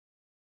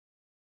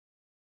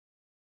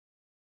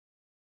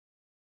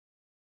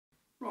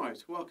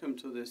Right, welcome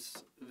to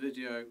this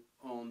video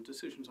on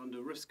decisions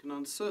under risk and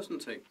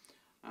uncertainty.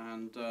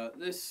 And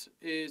this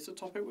is a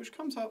topic which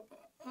comes up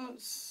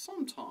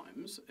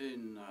sometimes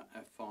in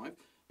F5.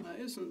 It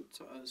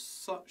isn't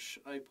such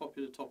a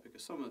popular topic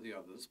as some of the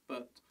others,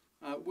 but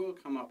will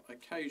come up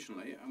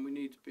occasionally, and we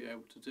need to be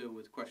able to deal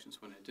with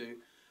questions when they do.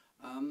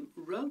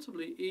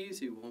 Relatively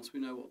easy once we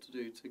know what to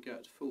do to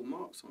get full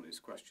marks on these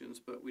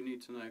questions, but we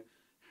need to know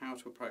how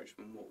to approach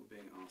them and what we're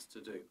being asked to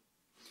do.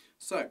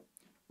 So,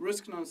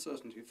 risk and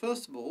uncertainty.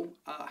 First of all,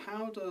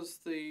 how does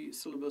the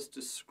syllabus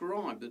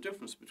describe the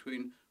difference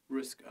between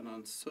risk and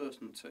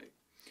uncertainty?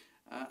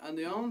 And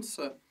the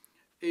answer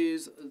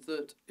is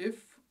that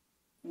if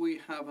we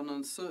have an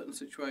uncertain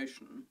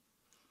situation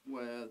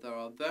where there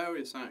are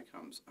various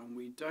outcomes and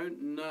we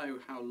don't know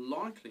how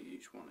likely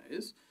each one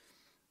is,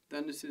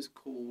 then this is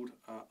called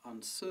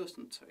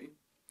uncertainty.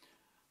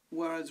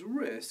 Whereas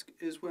risk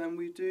is when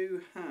we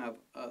do have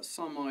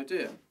some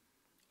idea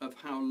of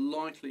how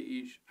likely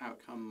each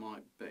outcome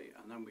might be,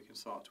 and then we can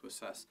start to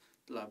assess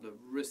the level of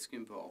risk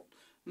involved.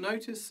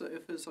 Notice that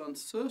if there's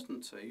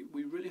uncertainty,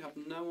 we really have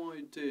no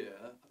idea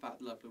about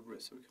the level of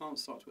risk, so we can't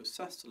start to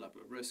assess the level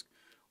of risk,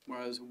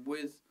 whereas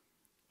with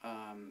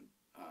an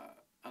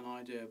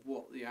idea of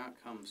what the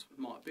outcomes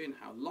might be and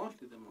how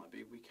likely they might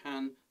be, we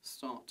can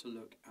start to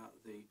look at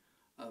the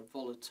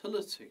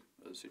volatility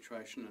of the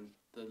situation and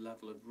the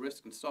level of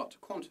risk and start to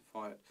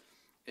quantify it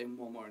in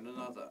one way or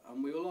another.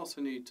 And we will also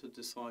need to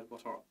decide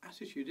what our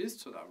attitude is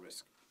to that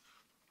risk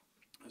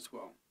as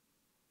well.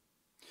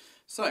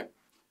 So,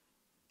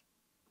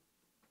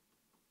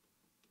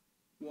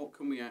 what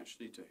can we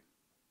actually do?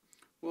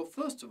 Well,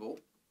 first of all,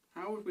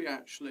 how would we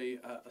actually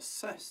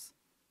assess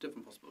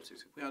different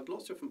possibilities? If we had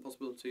lots of different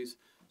possibilities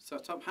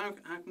set up, how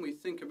can we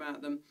think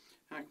about them?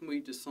 How can we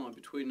decide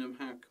between them?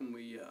 How can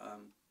we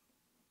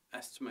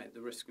estimate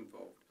the risk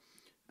involved?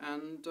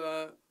 And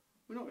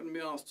we're not going to be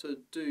asked to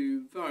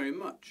do very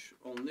much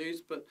on these,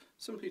 but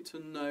simply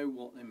to know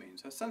what they mean.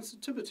 So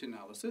sensitivity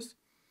analysis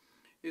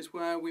is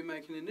where we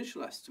make an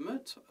initial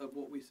estimate of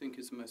what we think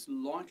is the most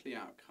likely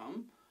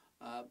outcome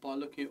by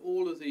looking at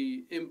all of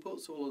the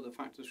inputs, all of the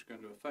factors which are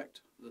going to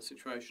affect the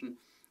situation,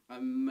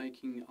 and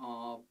making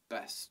our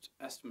best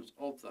estimate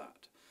of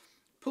that.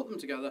 Put them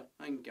together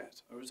and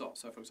get a result.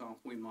 So for example,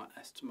 we might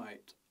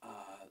estimate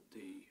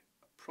the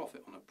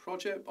profit on a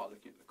project by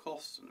looking at the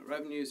costs and the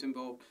revenues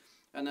involved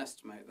and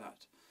estimate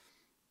that.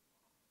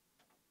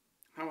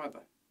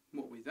 However,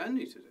 what we then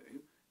need to do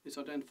is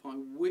identify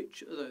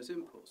which of those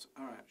inputs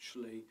are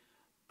actually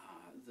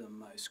the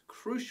most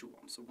crucial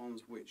ones, the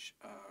ones which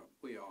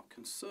we are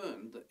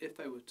concerned that if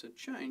they were to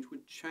change,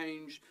 would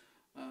change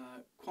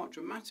quite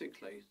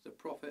dramatically the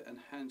profit, and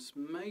hence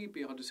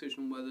maybe our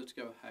decision whether to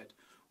go ahead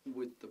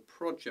with the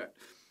project.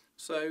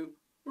 So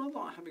rather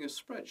than having a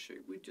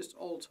spreadsheet, we just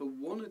alter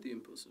one of the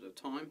inputs at a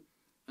time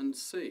and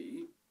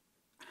see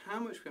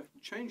how much we have to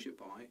change it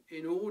by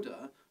in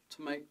order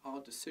to make our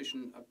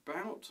decision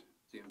about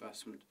the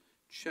investment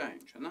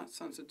change. And that's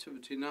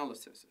sensitivity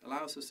analysis. It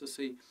allows us to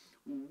see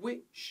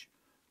which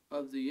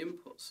of the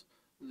inputs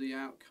the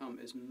outcome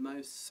is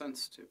most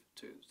sensitive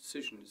to, the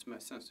decision is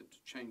most sensitive to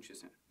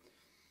changes in.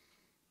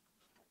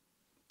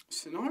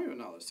 Scenario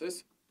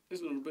analysis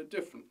is a little bit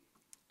different,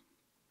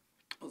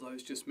 although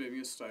it's just moving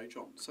a stage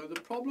on. So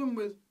the problem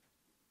with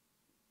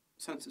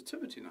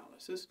sensitivity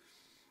analysis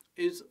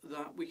is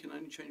that we can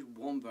only change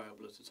one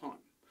variable at a time.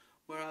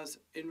 Whereas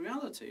in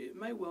reality, it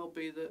may well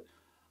be that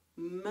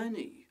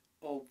many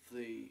of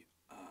the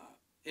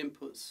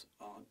inputs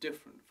are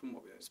different from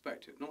what we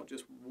expected, not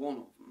just one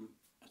of them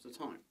at a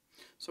time.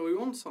 So we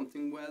want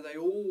something where they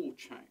all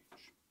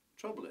change.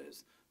 Trouble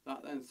is,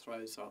 that then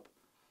throws up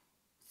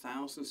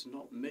thousands, if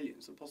not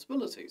millions, of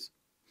possibilities.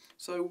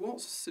 So what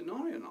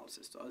scenario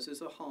analysis does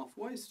is a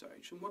halfway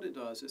stage, and what it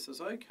does is it says,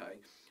 okay,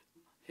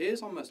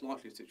 here's our most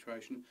likely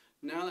situation.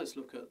 Now let's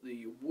look at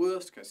the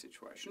worst case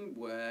situation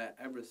where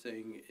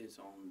everything is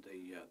on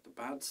the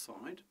bad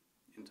side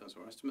in terms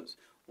of our estimates,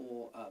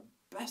 or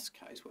best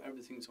case where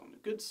everything's on the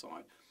good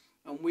side,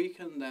 and we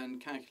can then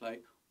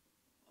calculate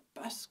a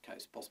best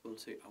case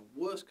possibility, a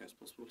worst case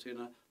possibility,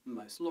 and a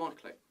most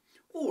likely.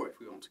 Or if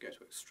we want to go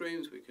to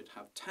extremes, we could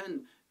have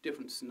 10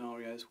 different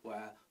scenarios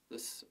where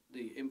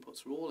the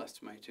inputs are all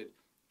estimated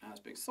as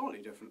being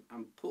slightly different,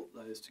 and put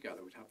those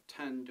together. We'd have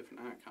 10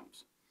 different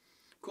outcomes.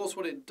 Of course,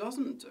 what it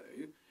doesn't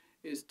do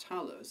is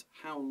tell us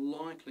how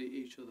likely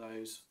each of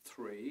those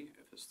three,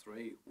 if there's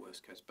three,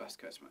 worst case, best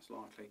case, most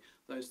likely,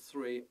 those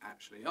three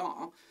actually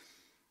are.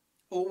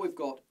 All we've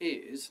got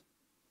is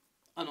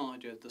an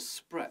idea of the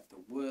spread.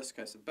 The worst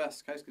case, the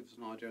best case gives us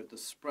an idea of the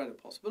spread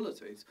of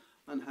possibilities,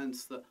 and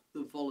hence the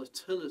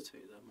volatility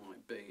there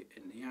might be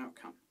in the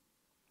outcome.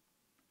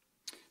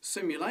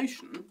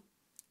 Simulation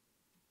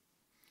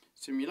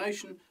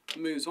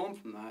moves on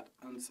from that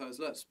and says,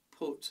 let's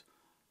put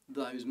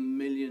those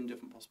million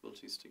different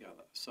possibilities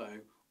together. So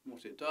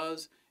what it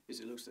does is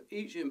it looks at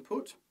each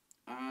input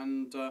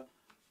and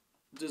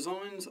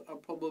designs a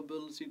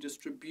probability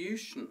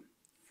distribution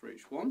for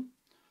each one,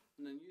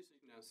 and then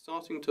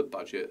starting to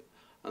budget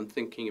and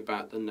thinking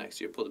about the next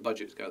year, put the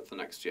budget together for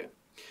the next year.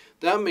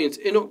 That means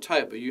in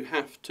October you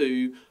have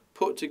to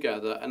put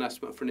together an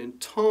estimate for an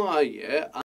entire year